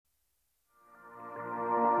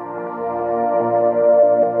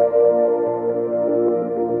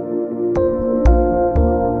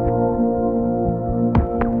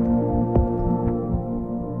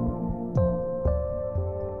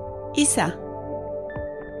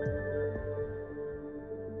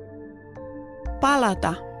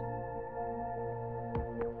Palata.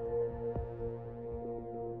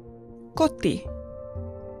 Koti.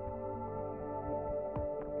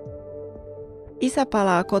 Isä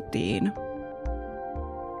palaa kotiin.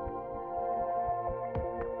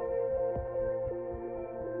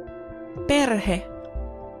 Perhe.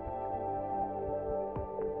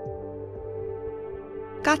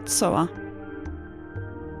 Katsoa.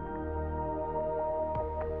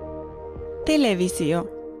 Televisio.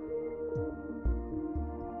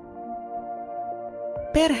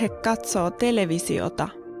 Perhe katsoo televisiota.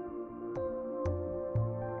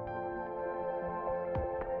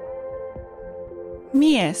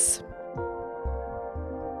 Mies.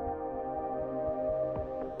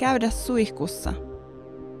 Käydä suihkussa.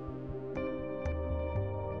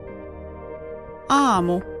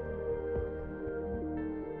 Aamu.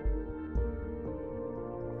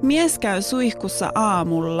 Mies käy suihkussa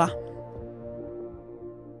aamulla.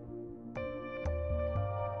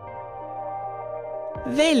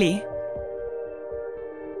 Veli.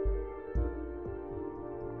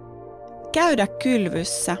 Käydä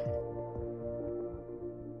kylvyssä.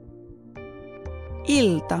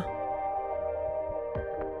 Ilta.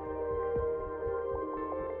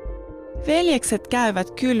 Veljekset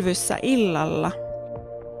käyvät kylvyssä illalla.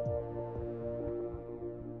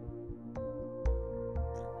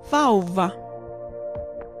 Vauva.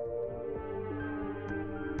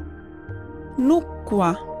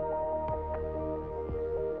 Nukkua.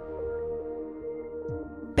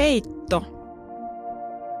 Peitto.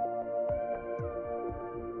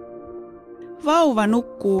 Vauva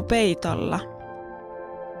nukkuu peitolla.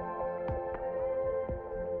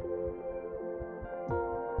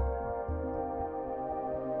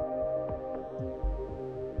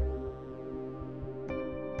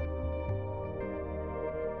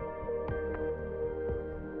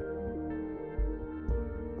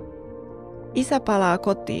 Isä palaa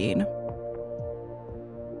kotiin.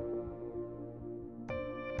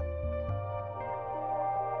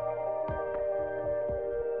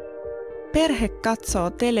 Perhe katsoo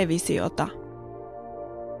televisiota.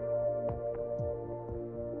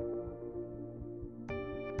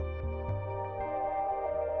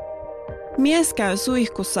 Mies käy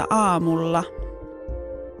suihkussa aamulla.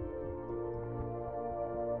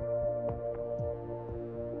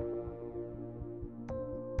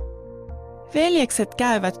 Veljekset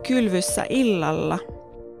käyvät kylvyssä illalla.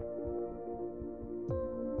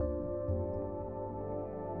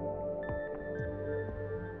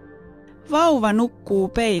 Vauva nukkuu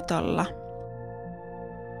peitolla.